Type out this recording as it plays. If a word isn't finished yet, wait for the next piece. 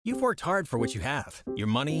You've worked hard for what you have. Your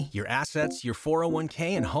money, your assets, your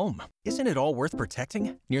 401k, and home. Isn't it all worth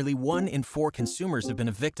protecting? Nearly 1 in 4 consumers have been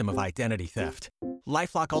a victim of identity theft.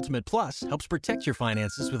 LifeLock Ultimate Plus helps protect your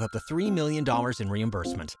finances with up to $3 million in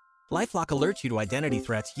reimbursement. LifeLock alerts you to identity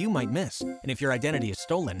threats you might miss. And if your identity is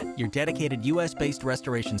stolen, your dedicated U.S.-based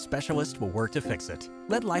restoration specialist will work to fix it.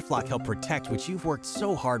 Let LifeLock help protect what you've worked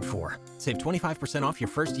so hard for. Save 25% off your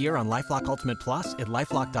first year on LifeLock Ultimate Plus at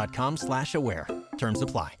LifeLock.com/aware. Terms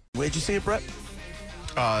apply. Where'd you see it, Brett?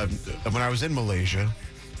 When I was in Malaysia,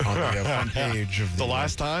 on the front page of the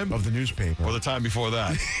last time of the newspaper, or the time before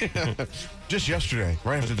that. Just yesterday,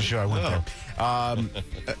 right after the show, I went there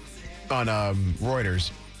on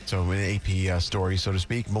Reuters. So an AP story, so to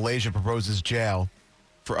speak. Malaysia proposes jail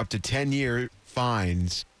for up to 10-year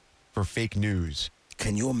fines for fake news.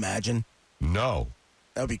 Can you imagine? No.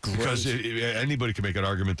 That would be great. Because anybody can make an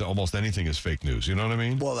argument that almost anything is fake news. You know what I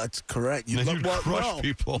mean? Well, that's correct. You crush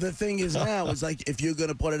people. The thing is now, is like, if you're going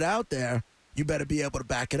to put it out there, you better be able to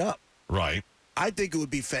back it up. Right. I think it would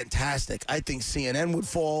be fantastic. I think CNN would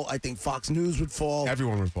fall. I think Fox News would fall.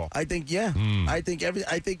 Everyone would fall. I think, yeah. I think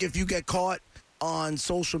if you get caught on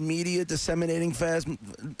social media disseminating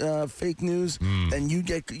fake news, then you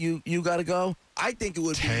got to go. I think it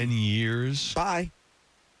would 10 years. Bye.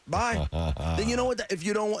 Then you know what? If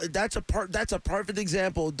you don't, that's a perfect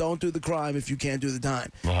example. Don't do the crime if you can't do the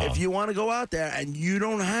time. If you want to go out there and you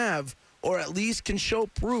don't have, or at least can show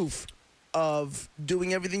proof of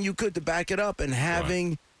doing everything you could to back it up and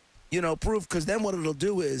having, proof. Because then what it'll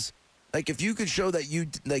do is, like, if you could show that you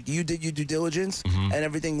did your due diligence and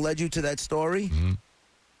everything led you to that story,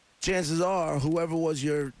 chances are whoever was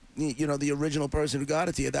the original person who got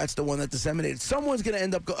it to you, that's the one that disseminated. Someone's going to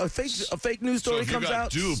end up a fake news story comes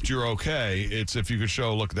out. So if you got duped, you're okay. It's if you could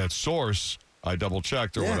show, look, that source, I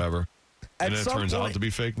double-checked or whatever, and it turns out to be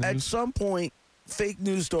fake news. At some point, fake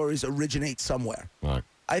news stories originate somewhere. Right.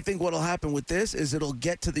 I think what will happen with this is it'll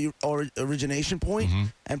get to the origination point,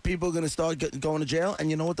 and people are going to start going to jail, and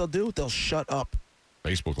you know what they'll do? They'll shut up.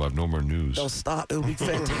 Facebook will have no more news. They'll stop. It'll be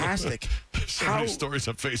fantastic. So many stories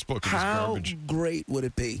on Facebook. How great would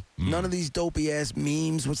it be? None of these dopey-ass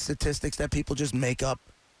memes with statistics that people just make up.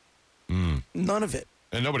 None of it.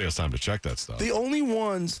 And nobody has time to check that stuff. The only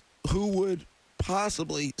ones who would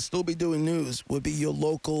possibly still be doing news would be your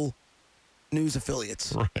local news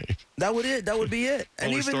affiliates. Right. That would be it. And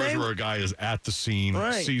only even stories where a guy is at the scene,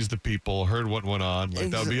 sees the people, heard what went on.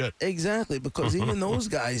 That would be it. Exactly, because even those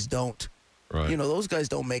guys don't. Right. Those guys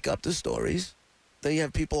don't make up the stories. They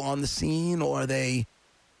have people on the scene, or they,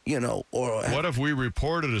 or... What if we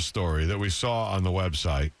reported a story that we saw on the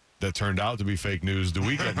website that turned out to be fake news? Do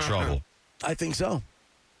we get in trouble? I think so.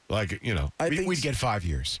 Like, we'd get 5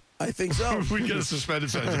 years. I think so. We'd get a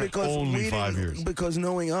suspended sentence because only 5 years. Because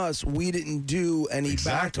knowing us, we didn't do any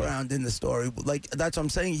background in the story. Like, that's what I'm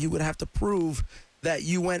saying. You would have to prove that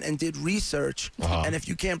you went and did research, and if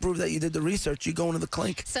you can't prove that you did the research, you go into the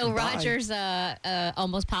clink. So Roger's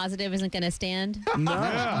almost positive isn't going to stand? No.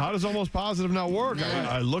 Yeah, how does almost positive not work? No.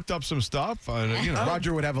 I looked up some stuff.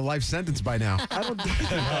 Roger would have a life sentence by now. I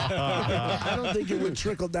don't think it would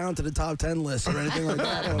trickle down to the top 10 list or anything like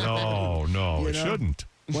that. No, it shouldn't.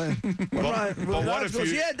 But what if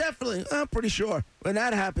goes, yeah, definitely. I'm pretty sure. When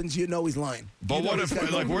that happens, he's lying. But what if,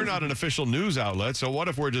 we're not an official news outlet, so what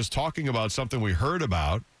if we're just talking about something we heard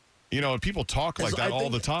about? And people talk like that all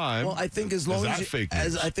the time. Well, I think as long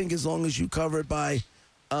as long as you cover it by,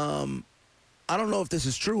 I don't know if this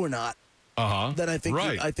is true or not. Then I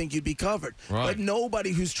think you'd be covered. Right. But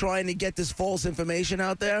nobody who's trying to get this false information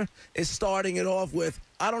out there is starting it off with,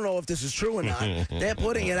 I don't know if this is true or not. They're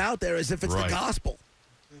putting it out there as if it's the gospel.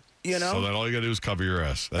 So then all you got to do is cover your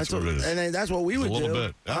ass. That's what it is. And then that's what we would do. A little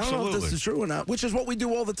bit. Absolutely. I don't know if this is true or not, which is what we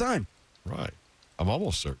do all the time. Right. I'm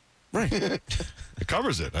almost certain. Right. It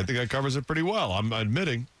covers it. I think that covers it pretty well. I'm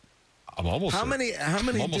admitting. I'm almost How many do...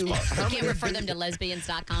 You can't refer them to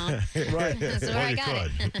lesbians.com. Right. That's where I got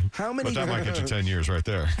it. How many... But that might get you 10 years right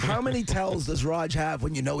there. How many tells does Raj have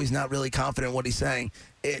when you know he's not really confident in what he's saying?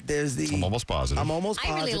 There's the... I'm almost positive.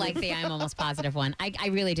 I really like the I'm almost positive one. I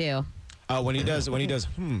really do. When he does, He does. What do you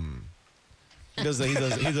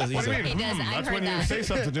mean? He does. That's when you say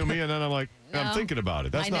something to me, and then I'm like, I'm thinking about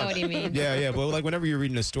it. That's I know what he means. Yeah. But like whenever you're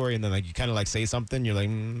reading a story, and then like you kind of like say something, you're like,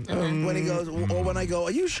 when he goes, or when I go,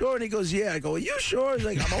 are you sure? And he goes, yeah. I go, are you sure? He's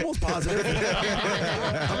like, I'm almost positive.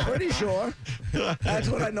 I'm pretty sure. That's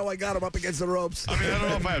when I know I got him up against the ropes. I mean, I don't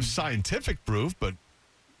know if I have scientific proof, but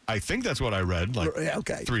I think that's what I read Yeah,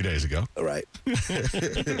 okay. 3 days ago. All right.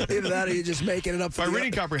 Either that or you're just making it up for My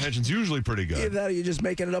reading comprehension's usually pretty Either good. that or you're just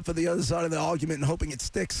making it up for the other side of the argument and hoping it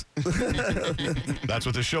sticks. That's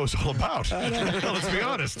what the show's all about. Let's be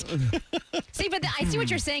honest. See, but I see what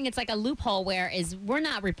you're saying. It's like a loophole where we're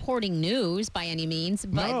not reporting news by any means.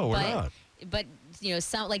 But, No, we're not. But,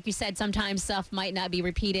 some, like you said, sometimes stuff might not be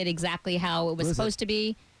repeated exactly how it was Listen, supposed to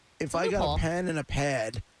be. If I got loophole. a pen and a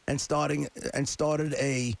pad and started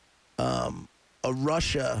a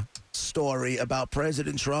Russia story about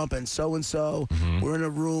President Trump and so, we're in a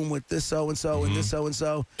room with this so-and-so and this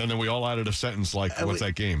so-and-so. And then we all added a sentence like, And what's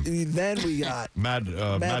that game? Then we got Mad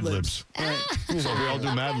Libs. Right. So we all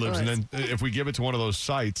do Mad Libs, and then if we give it to one of those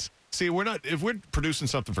sites, see, if we're producing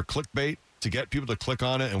something for clickbait to get people to click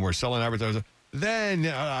on it and we're selling advertising, then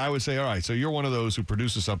I would say, all right, so you're one of those who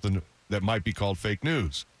produces something that might be called fake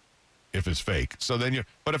news if it's fake. So then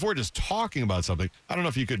but if we're just talking about something, I don't know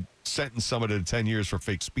if you could sentence somebody to 10 years for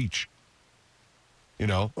fake speech.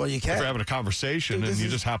 Well, you can. If you're having a conversation Dude, and you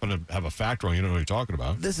is- just happen to have a fact wrong, you don't know what you're talking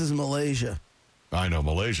about. This is Malaysia. I know,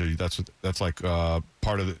 Malaysia, that's like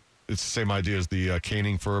part of it's the same idea as the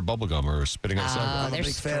caning for bubblegum or spitting on the Oh, sidewalk. they're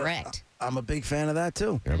big fan. strict. I'm a big fan of that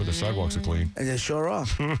too. Yeah, but the sidewalks are clean. And they sure are.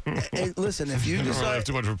 And listen, if you I don't really have decide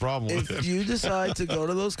too much of a problem with if it. you decide to go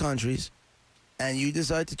to those countries and you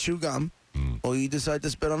decide to chew gum or you decide to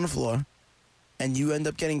spit on the floor and you end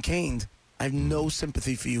up getting caned, I have no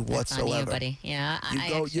sympathy for you That's whatsoever. on you, buddy. Yeah,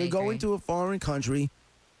 You're going to a foreign country,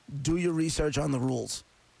 do your research on the rules.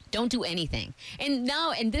 Don't do anything.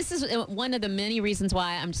 And this is one of the many reasons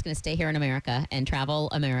why I'm just going to stay here in America and travel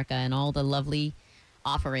America and all the lovely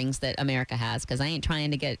offerings that America has, because I ain't trying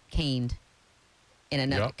to get caned in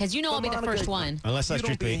another. Yep. Because I'll be the Monica, first one. Unless that's You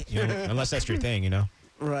your don't thing. Unless that's your thing.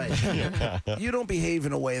 Right. You don't behave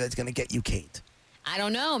in a way that's going to get you caned. I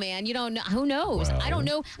don't know, man. You don't know. Who knows? Well. I don't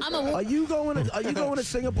know. Are you going to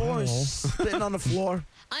Singapore and spitting on the floor?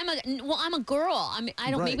 I'm a girl. I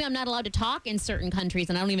don't. Right. Maybe I'm not allowed to talk in certain countries,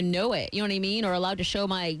 and I don't even know it. You know what I mean? Or allowed to show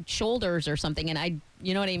my shoulders or something, and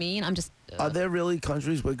you know what I mean? I'm just. Are there really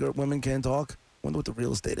countries where women can't talk? Wonder what the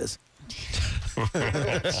real estate is.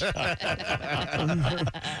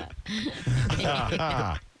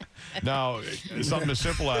 Now, something as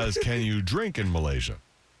simple as, can you drink in Malaysia?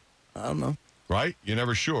 I don't know. Right? You're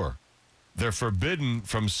never sure. They're forbidden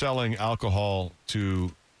from selling alcohol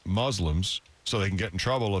to Muslims, so they can get in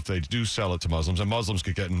trouble if they do sell it to Muslims, and Muslims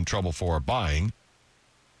could get in trouble for buying.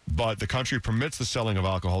 But the country permits the selling of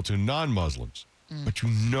alcohol to non-Muslims. But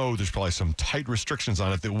there's probably some tight restrictions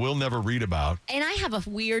on it that we'll never read about. And I have a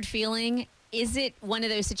weird feeling. Is it one of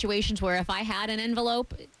those situations where if I had an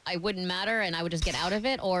envelope, I wouldn't matter and I would just get out of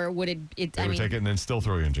it, or would it? They would take it and then still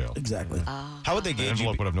throw you in jail. Exactly. How would they The gauge you?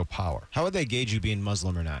 envelope would have no power. How would they gauge you being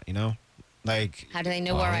Muslim or not? Like. How do they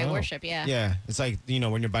know where I I don't know. worship? Yeah. Yeah, it's like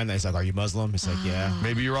when you're buying that, it's like, are you Muslim? It's like, yeah.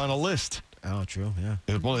 Maybe you're on a list. Oh, true.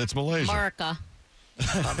 Yeah. Well, it's Malaysia. America.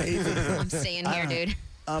 I'm atheist. I'm staying here, dude.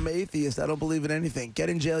 I'm atheist. I don't believe in anything. Get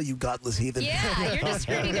in jail, you godless heathen. Yeah, you're just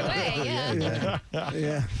screwed either way. Yeah.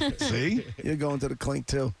 Yeah. See? You're going to the clink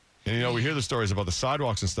too. And, we hear the stories about the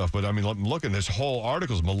sidewalks and stuff, but, I'm looking, there's whole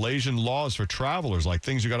articles, Malaysian laws for travelers, like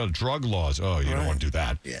things you got on drug laws. Oh, you don't want to do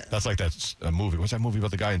that. Yeah. That's like that movie. What's that movie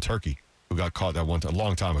about the guy in Turkey who got caught that one time, a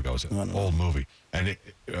long time ago? It's an old movie. And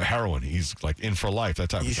heroin, he's like in for life, that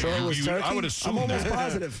type You of sure thing. it was Turkey? I would assume I'm almost that.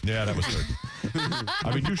 positive. Yeah, that was Turkey.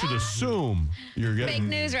 I mean, you should assume you're getting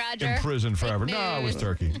news, Roger. in prison forever. Fake No, it was news.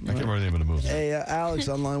 Turkey. I can't remember the name of the movie. Hey, Alex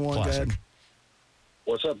on line one. Go Classic. ahead.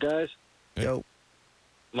 What's up, guys? Yo.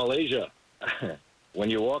 Malaysia. When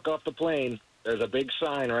you walk off the plane, there's a big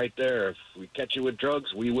sign right there. If we catch you with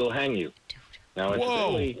drugs, we will hang you. Now,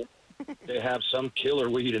 incidentally, they have some killer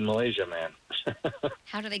weed in Malaysia, man.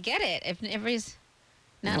 How do they get it if everybody's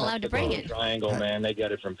not allowed to bring Golden it? Triangle, man. They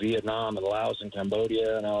get it from Vietnam and Laos and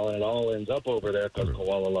Cambodia and it all ends up over there because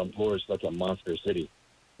Kuala Lumpur is such a monster city.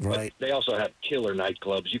 Right. But they also have killer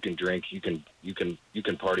nightclubs. You can drink. You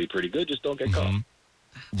can party pretty good. Just don't get caught.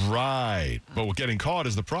 Right. But what getting caught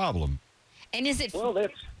is the problem. And is it? Well,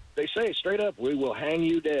 they say straight up, we will hang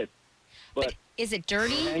you dead. But is it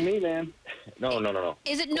dirty? hang me, man. No.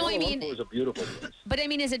 Is it? No, I Kuala mean. Lumpur is a beautiful place. But I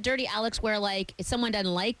mean, is it dirty, Alex, where like if someone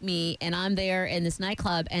doesn't like me and I'm there in this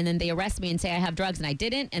nightclub and then they arrest me and say I have drugs and I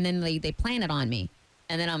didn't, and then they plan it on me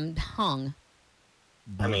and then I'm hung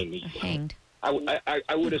I mean, or hanged? I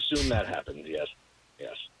would assume that happens. Yes.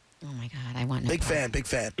 Oh my God, I want no Big part. fan. Big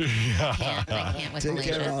fan. Yeah, but I can't with Take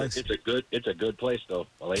care, Malaysia. Alex. It's a good place though,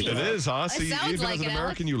 Malaysia. It is, huh? See, sounds even like as an it,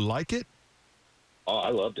 American, you like it? Oh, I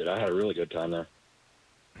loved it. I had a really good time there.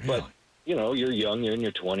 But you're young, you're in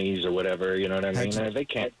your 20s or whatever. You know what I mean? Excellent. They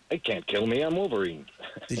can't kill me. I'm Wolverine.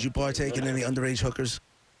 Did you partake in any underage hookers?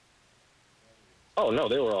 Oh, no,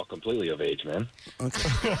 they were all completely of age, man. Okay.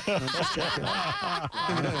 I'm just checking.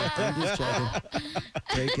 I'm just checking.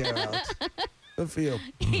 Take care, Alex. Good for you.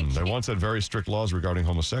 They once had very strict laws regarding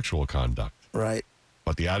homosexual conduct, Right.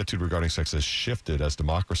 but the attitude regarding sex has shifted as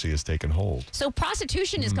democracy has taken hold. So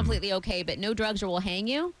prostitution is completely okay, but no drugs or we'll hang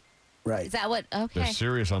you? Right. Is that what? They're Okay.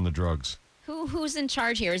 serious on the drugs. Who's in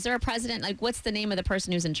charge here? Is there a president? Like, what's the name of the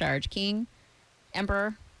person who's in charge? King?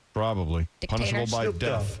 Emperor? Probably. Dictator? Punishable by Snoop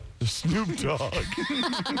death. Snoop Dogg.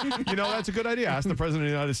 You know, that's a good idea. Ask the president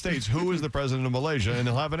of the United States, who is the president of Malaysia, and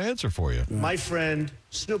he'll have an answer for you. My friend,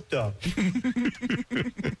 Snoop Dogg.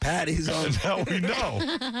 Patty's on. And now we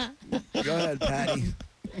know. Go ahead, Patty.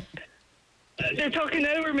 They're talking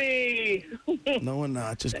over me. No, we're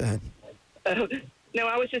not. Just go ahead.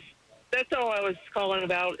 No, that's all I was calling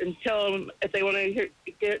about, and tell them if they want to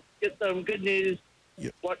get some good news.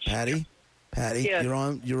 Watch. Patty, Yes.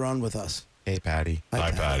 you're on with us. Hey, Patty.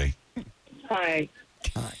 Hi, Patty. Hi.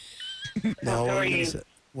 No, How are you?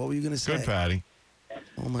 what were you going to say? Good, Patty.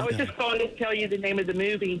 Oh, my I was God. just calling to tell you the name of the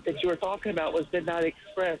movie that you were talking about was Midnight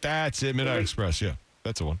Express. That's it, Midnight Express. Yeah,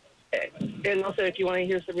 that's the one. And also, if you want to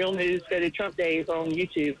hear some real news, go to Trump Days on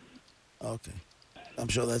YouTube. Okay. I'm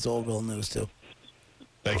sure that's all real news, too.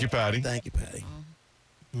 Thank you, Patty. Thank you, Patty.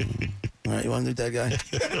 All right, you want to do that guy?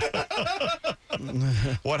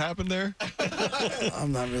 What happened there?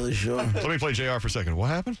 I'm not really sure. Let me play JR for a second. What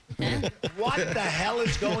happened? What the hell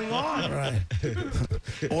is going on? Right.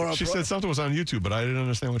 Or our She said something was on YouTube, but I didn't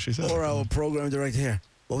understand what she said. or our program director here.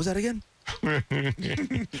 What was that again?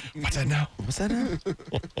 What's that now? What's that now?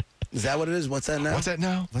 Is that what it is? What's that now? What's that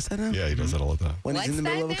now? What's that now? Yeah, he does that all the time. When he's in the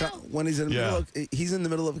What's middle of that a when he's in the Yeah. middle of, he's in the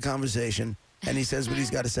middle of a conversation and he says what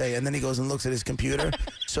he's got to say and then he goes and looks at his computer.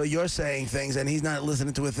 So you're saying things and he's not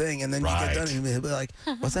listening to a thing and then you Right. get done and he'll be like,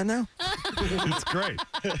 "What's that now?" It's great.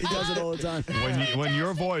 He does it all the time. When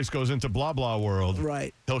your voice goes into blah blah world,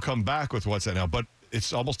 Right. he'll come back with what's that now. But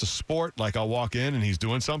it's almost a sport. Like I'll walk in and he's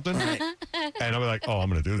doing something, Right. and I'll be like, "Oh, I'm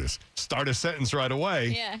going to do this." Start a sentence right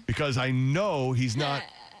away, Yeah. because I know he's not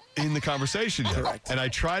in the conversation yet. Correct. And I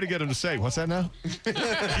try to get him to say, "What's that now?" He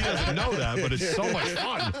doesn't know that, but it's so much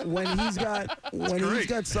fun. When he's great.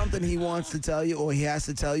 got something he wants to tell you or he has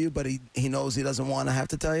to tell you, but he knows he doesn't want to have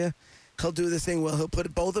to tell you, he'll do this thing where he'll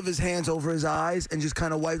put both of his hands over his eyes and just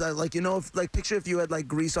kind of wipe that, like, you know, picture if you had like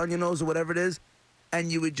grease on your nose or whatever it is,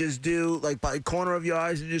 and you would just do like by the corner of your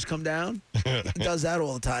eyes and just come down. He does that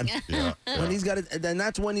all the time. Yeah. When he's got it, then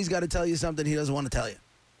that's when he's got to tell you something he doesn't want to tell you.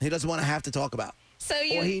 He doesn't want to have to talk about. So Or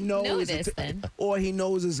you he knows know it's- this then. Or he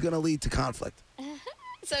knows it's going to lead to conflict.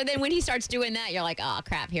 So then when he starts doing that, you're like, oh,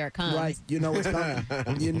 crap, here it comes. Right. You know it's coming.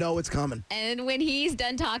 You know it's coming. And when he's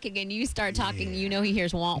done talking and you start talking, you know he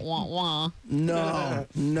hears wah, wah, wah.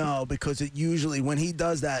 No, because it usually, when he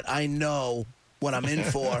does that, I know what I'm in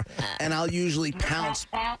for, and I'll usually pounce.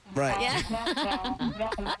 Right.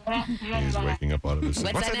 Yeah. He's waking up out of his.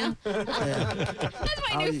 What's that now? Yeah. That's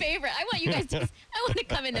my new favorite. I want you guys to, I want to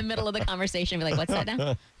come in the middle of the conversation and be like, what's that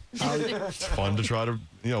now? It's fun to try to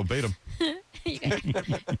bait him. You guys-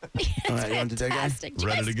 All right, you want to take that? Fantastic. Do you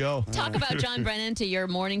Ready guys to go. Talk about John Brennan to your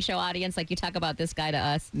morning show audience like you talk about this guy to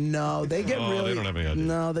us. No, they get Oh, they really. don't have any idea.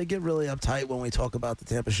 No, they get really uptight when we talk about the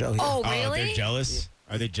Tampa show here. Oh, Oh, really? they're jealous?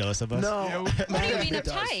 Are they jealous of us? No, What do you mean management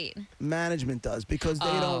does. uptight? Management does because they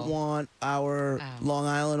don't Oh. want our Oh. Long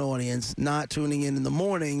Island audience not tuning in the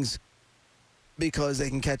mornings because they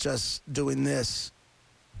can catch us doing this,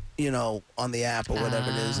 on the app or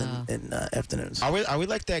whatever it is in afternoons. Are we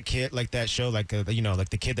like that kid, like that show, like like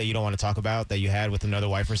the kid that you don't want to talk about that you had with another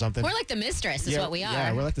wife or something? We're like the mistress is what we are.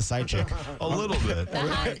 Yeah, we're like the side chick. A little bit. The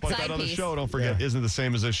hot But that side other piece. show, don't forget, Yeah. isn't the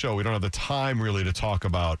same as this show. We don't have the time really to talk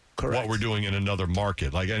about Correct. what we're doing in another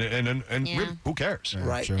market. Like, and Yeah. really, who cares?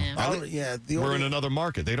 Right. True. Yeah. The We're only- in another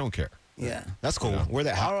market. They don't care. Yeah. That's cool. We're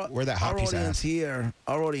that hot. We're that hot our piece of audience ass. here.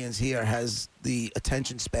 Our audience here has the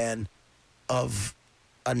attention span of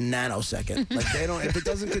a nanosecond. Like they don't. If it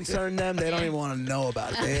doesn't concern them, they don't even want to know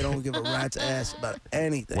about it. They don't give a rat's ass about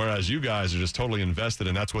anything. Whereas you guys are just totally invested,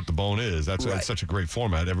 and that's what the bone is. That's why Right. it's such a great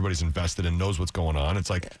format. Everybody's invested and knows what's going on.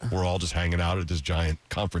 It's like we're all just hanging out at this giant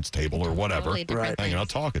conference table or whatever, Totally different Right. hanging out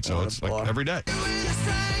things. talking. So Or a it's like bar. every day.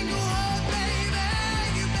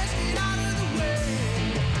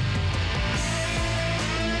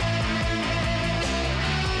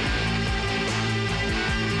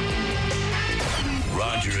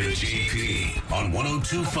 Roger and JP on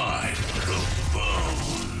 102.5 The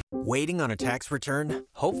Bone. Waiting on a tax return?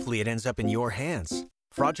 Hopefully it ends up in your hands.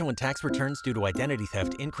 Fraudulent tax returns due to identity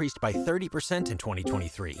theft increased by 30% in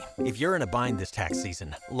 2023. If you're in a bind this tax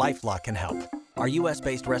season, LifeLock can help. Our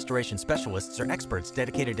U.S.-based restoration specialists are experts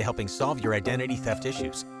dedicated to helping solve your identity theft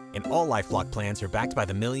issues. And all LifeLock plans are backed by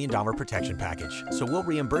the $1 Million Protection Package. So we'll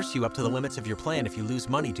reimburse you up to the limits of your plan if you lose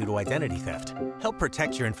money due to identity theft. Help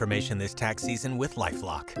protect your information this tax season with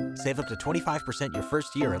LifeLock. Save up to 25% your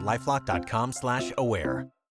first year at LifeLock.com/aware.